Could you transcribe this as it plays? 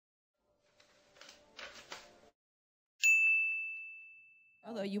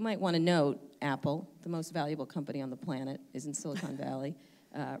Although you might want to note, Apple, the most valuable company on the planet, is in Silicon Valley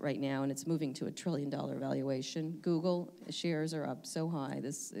right now, and it's moving to $1 trillion valuation. Google shares are up so high.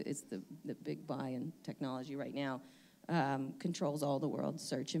 This is the big buy in technology right now. Controls all the world's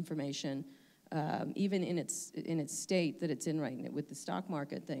search information. Even in its state that it's in right now, with the stock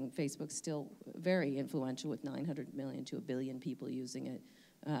market thing, Facebook's still very influential with 900 million to 1 billion people using it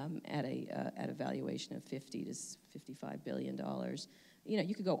at a valuation of $50 to $55 billion. You know,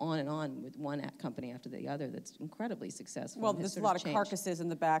 you could go on and on with one company after the other that's incredibly successful. Well, there's a lot of carcasses in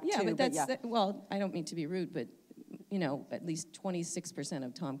the back, yeah, too. But that's, well, I don't mean to be rude, but, you know, at least 26%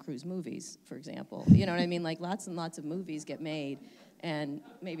 of Tom Cruise movies, for example. You know what I mean? Like, lots and lots of movies get made, and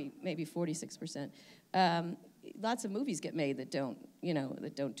maybe 46%. Lots of movies get made that don't, you know,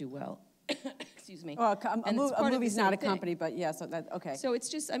 that don't do well. Excuse me. Well, a movie's not a company, but yeah, so that, okay. So it's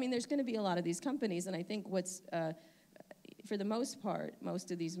just, I mean, there's going to be a lot of these companies, and I think what's... for the most part, most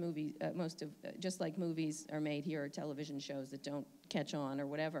of these movies, just like movies are made here, or television shows that don't catch on or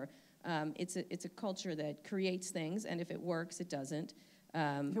whatever, it's a culture that creates things, and if it works, it doesn't.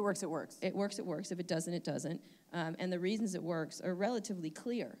 If it works, it works. It works, it works. If it doesn't, it doesn't. And the reasons it works are relatively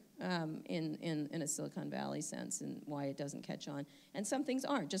clear in a Silicon Valley sense, and why it doesn't catch on. And some things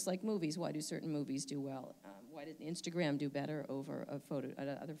aren't, just like movies. Why do certain movies do well? Why did Instagram do better over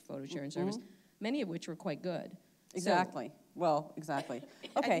other photo sharing service? Many of which were quite good. Exactly. So, well, exactly.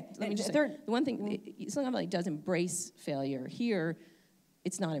 Okay. Let me just say, the one thing, Silicon Valley does embrace failure. Here,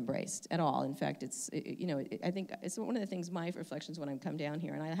 it's not embraced at all. In fact, I think it's one of the things, my reflections when I come down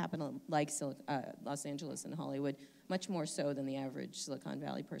here, and I happen to like Los Angeles and Hollywood much more so than the average Silicon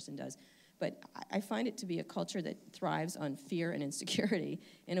Valley person does. But I find it to be a culture that thrives on fear and insecurity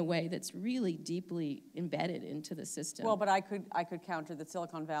in a way that's really deeply embedded into the system. Well, but I could counter that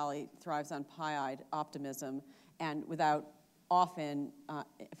Silicon Valley thrives on pie-eyed optimism, and without often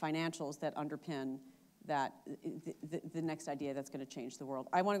financials that underpin that the next idea that's going to change the world.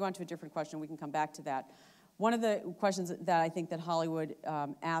 I want to go on to a different question. We can come back to that. One of the questions that I think that Hollywood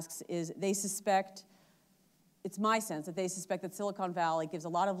asks is they suspect, it's my sense that they suspect that Silicon Valley gives a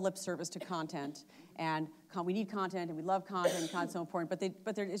lot of lip service to content, and we need content, and we love content, and content's so important,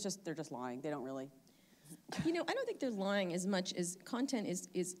 but they're just lying. They don't really. You know, I don't think they're lying as much as content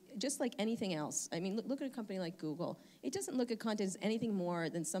is just like anything else. I mean, look at a company like Google. It doesn't look at content as anything more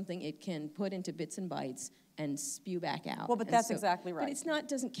than something it can put into bits and bytes and spew back out. Well, but that's exactly right. But it's not,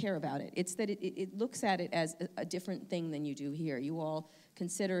 doesn't care about it. It's that it looks at it as a different thing than you do here. You all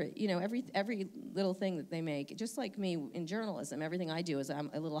consider it, you know, every little thing that they make, just like me in journalism, everything I do is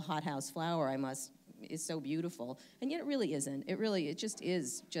I'm a little hothouse flower is so beautiful, and yet it really isn't. It just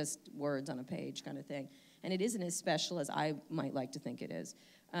is just words on a page kind of thing. And it isn't as special as I might like to think it is.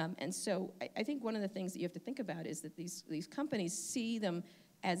 And so I think one of the things that you have to think about is that these companies see them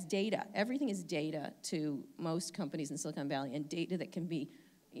as data. Everything is data to most companies in Silicon Valley, and data that can be,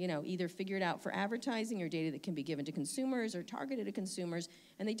 you know, either figured out for advertising or data that can be given to consumers or targeted to consumers,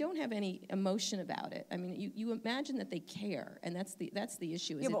 and they don't have any emotion about it. I mean, you imagine that they care, and that's the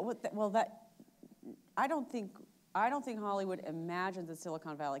issue. Yeah, but I don't think Hollywood imagines that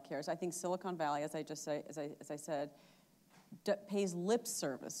Silicon Valley cares. I think Silicon Valley, as I said, pays lip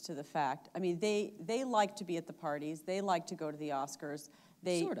service to the fact. I mean, they like to be at the parties. They like to go to the Oscars.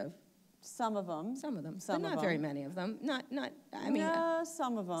 Sort of. Some of them. But not very many of them. I mean. No,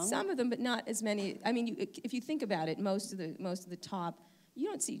 some of them. Some of them, but not as many. I mean, if you think about it, most of the top. You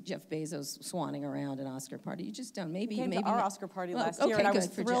don't see Jeff Bezos swanning around an Oscar party. You just don't. Maybe he came to our Oscar party last year, and I was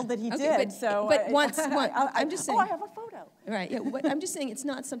thrilled that he did. But once, I'm just saying. Oh, I have a photo. Right. Yeah. I'm just saying it's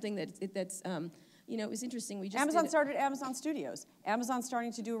not something that's. You know, it was interesting. Amazon started Amazon Studios. Amazon's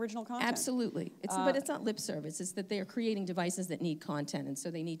starting to do original content. Absolutely. But it's not lip service. It's that they are creating devices that need content, and so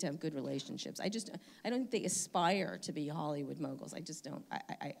they need to have good relationships. I don't think they aspire to be Hollywood moguls. I just don't.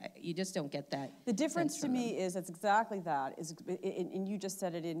 You just don't get that. The difference to me is it's exactly that. And you just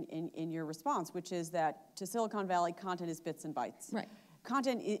said it in your response, which is that to Silicon Valley, content is bits and bytes. Right.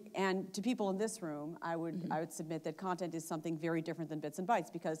 Content, and to people in this room, I would submit that content is something very different than bits and bytes,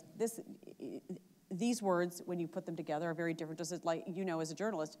 because these words, when you put them together, are very different, just as, like, you know, as a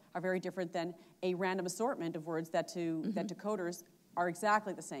journalist, are very different than a random assortment of words that to coders are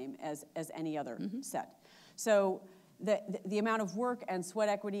exactly the same as any other set. So the amount of work and sweat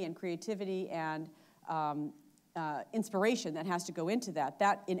equity and creativity and inspiration that has to go into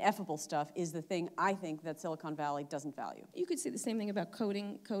that ineffable stuff is the thing I think that Silicon Valley doesn't value. You could say the same thing about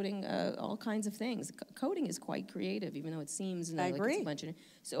coding all kinds of things. Coding is quite creative, even though it seems like it's a bunch of.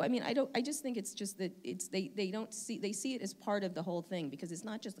 So I mean, I just think it's just that they see it as part of the whole thing, because it's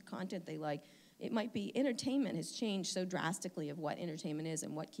not just the content they like. It might be entertainment has changed so drastically of what entertainment is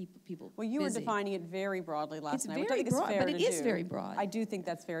and what keep people Well, you busy. were defining it very broadly last night, which I very think is broad, fair but to it do. is very broad. I do think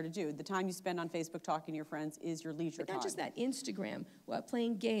that's fair to do. The time you spend on Facebook talking to your friends is your leisure But time. not just that, Instagram,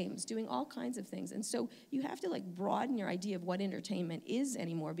 playing games, doing all kinds of things. And so you have to like broaden your idea of what entertainment is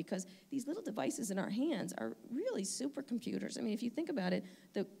anymore, because these little devices in our hands are really supercomputers. I mean, if you think about it,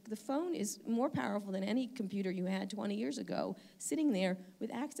 the phone is more powerful than any computer you had 20 years ago, sitting there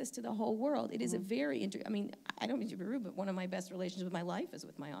with access to the whole world. It is a very, I mean, I don't mean to be rude, but one of my best relationships with my life is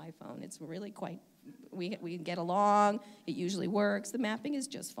with my iPhone. It's really quite, we get along, it usually works. The mapping is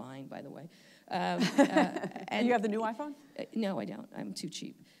just fine, by the way. And you have the new iPhone? No, I don't. I'm too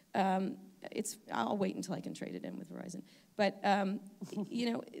cheap. I'll wait until I can trade it in with Verizon. But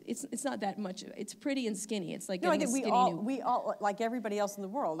you know, it's not that much. It's pretty and skinny. It's like No, I getting think a skinny we all, like everybody else in the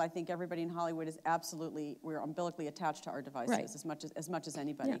world, I think everybody in Hollywood is absolutely, we're umbilically attached to our devices Right. as much as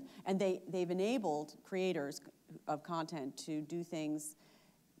anybody. Yeah. And they've enabled creators of content to do things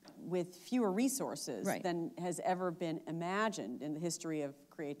with fewer resources Right. than has ever been imagined in the history of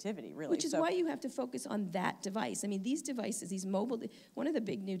creativity, really. Which is why you have to focus on that device. I mean, these devices, these mobile, one of the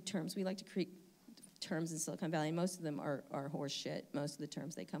big new terms, we like to create terms in Silicon Valley, most of them are horse shit, most of the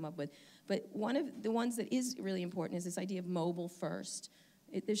terms they come up with. But one of the ones that is really important is this idea of mobile first.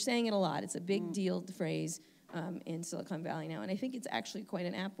 They're saying it a lot. It's a big deal phrase in Silicon Valley now. And I think it's actually quite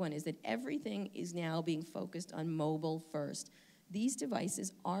an apt one, is that everything is now being focused on mobile first. These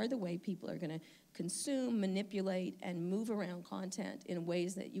devices are the way people are going to consume, manipulate, and move around content in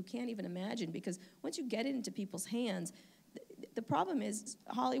ways that you can't even imagine, because once you get it into people's hands, the problem is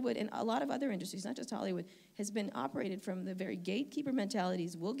Hollywood and a lot of other industries, not just Hollywood, has been operated from the very gatekeeper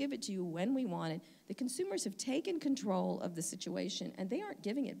mentalities. We'll give it to you when we want it. The consumers have taken control of the situation, and they aren't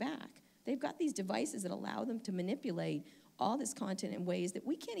giving it back. They've got these devices that allow them to manipulate all this content in ways that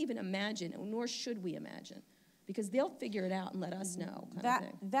we can't even imagine, nor should we imagine, because they'll figure it out and let us know.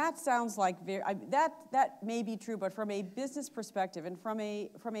 That sounds like that may be true, but from a business perspective and from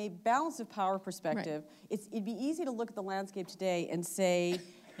a balance of power perspective, Right. it'd be easy to look at the landscape today and say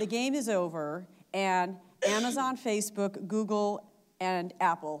the game is over and Amazon, Facebook, Google, and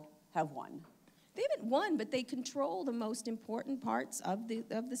Apple have won. They haven't won, but they control the most important parts of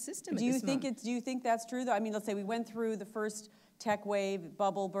the system. Do you think that's true though? I mean, let's say we went through the first tech wave,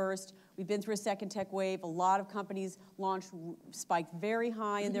 bubble burst. We've been through a second tech wave. A lot of companies spiked very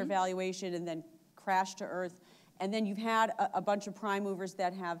high in their valuation and then crashed to earth. And then you've had a bunch of prime movers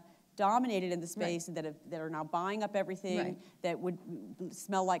that have dominated in the space and that are now buying up everything that would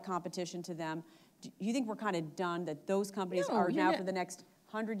smell like competition to them. Do you think we're kind of done, that those companies are now for the next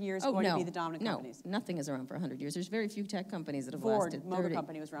 100 years going to be the dominant companies? No, nothing is around for 100 years. There's very few tech companies that have Ford, lasted 30. Motor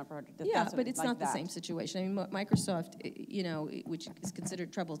Company was around for 100. Yeah, but it's not the same situation. I mean, Microsoft, you know, which is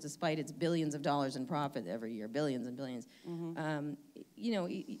considered troubles despite its billions of dollars in profit every year, billions and billions. You know,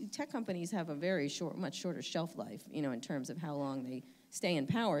 tech companies have a very much shorter shelf life, you know, in terms of how long they stay in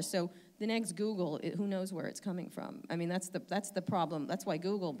power. So the next Google, who knows where it's coming from? I mean, that's the problem. That's why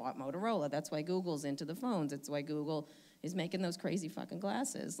Google bought Motorola. That's why Google's into the phones. It's why Google is making those crazy fucking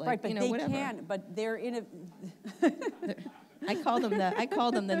glasses. Like, right, but you know, they whatever. can, but they're in a... I call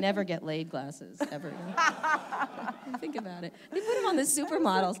them the never get laid glasses ever. Think about it. They put them on the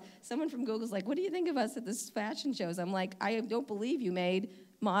supermodels. Someone from Google's like, "What do you think of us at this fashion shows?" I'm like, "I don't believe you made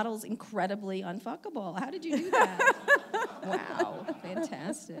models incredibly unfuckable. How did you do that?" Wow,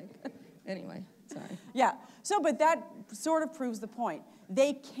 fantastic. Anyway, sorry. Yeah. So, but that sort of proves the point.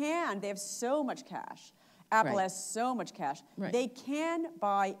 They have so much cash. Apple Right. has so much cash. Right. They can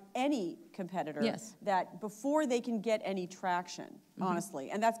buy any competitor that before they can get any traction,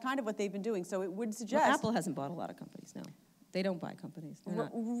 honestly. And that's kind of what they've been doing. So it would suggest... Well, Apple hasn't bought a lot of companies, no. They don't buy companies. They're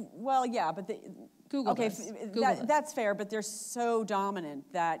not. Well, yeah, but Google okay, does. Google does. That's fair, but they're so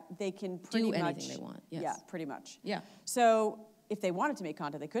dominant that they can pretty do much... anything they want, yes. Yeah, pretty much. Yeah. So if they wanted to make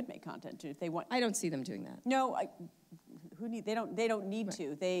content, they could make content too. If they want... I don't see them doing that. No, they don't need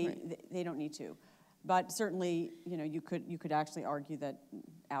to. They don't need to. But certainly, you know, you could actually argue that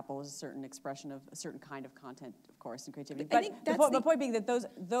Apple is a certain expression of a certain kind of content, of course, and creativity. But I think the point being that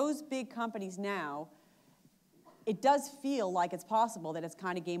those big companies now, it does feel like it's possible that it's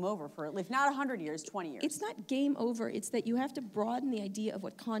kind of game over for, if not 100 years, 20 years. It's not game over. It's that you have to broaden the idea of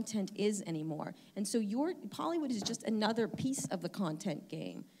what content is anymore. And so Hollywood is just another piece of the content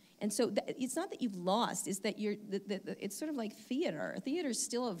game. And so it's not that you've lost, it's that it's sort of like theater. Theater is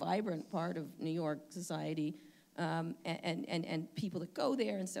still a vibrant part of New York society and people that go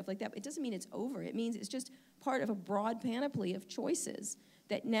there and stuff like that. But it doesn't mean it's over. It means it's just part of a broad panoply of choices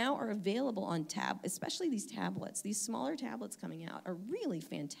that now are available on especially these tablets. These smaller tablets coming out are really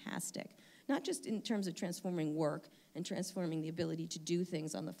fantastic. not just in terms of transforming work and transforming the ability to do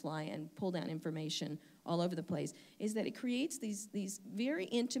things on the fly and pull down information all over the place, is that it creates these very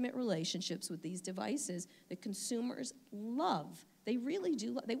intimate relationships with these devices that consumers love. They really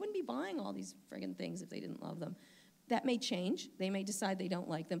do. They wouldn't be buying all these friggin' things if they didn't love them. That may change. They may decide they don't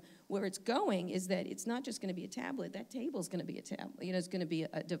like them. Where it's going is that it's not just going to be a tablet. That table's going to be a tablet. It's going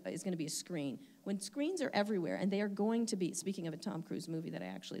to be a screen. When screens are everywhere, and they are going to be. Speaking of a Tom Cruise movie that I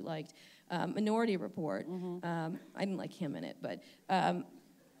actually liked, Minority Report. I didn't like him in it, but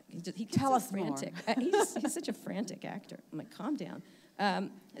he Tell us frantic. more. He's such a frantic actor. I'm like, calm down.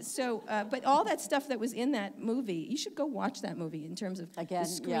 But all that stuff that was in that movie, you should go watch that movie in terms of Again, the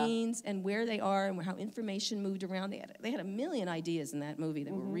screens and where they are and how information moved around. They had a million ideas in that movie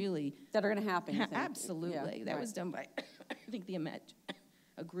that were really... That are going to happen, you think? Absolutely. Yeah, that right. was done by, I think,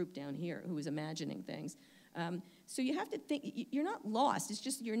 a group down here who was imagining things. So you have to think, you're not lost. It's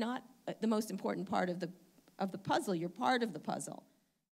just you're not the most important part of the puzzle. You're part of the puzzle.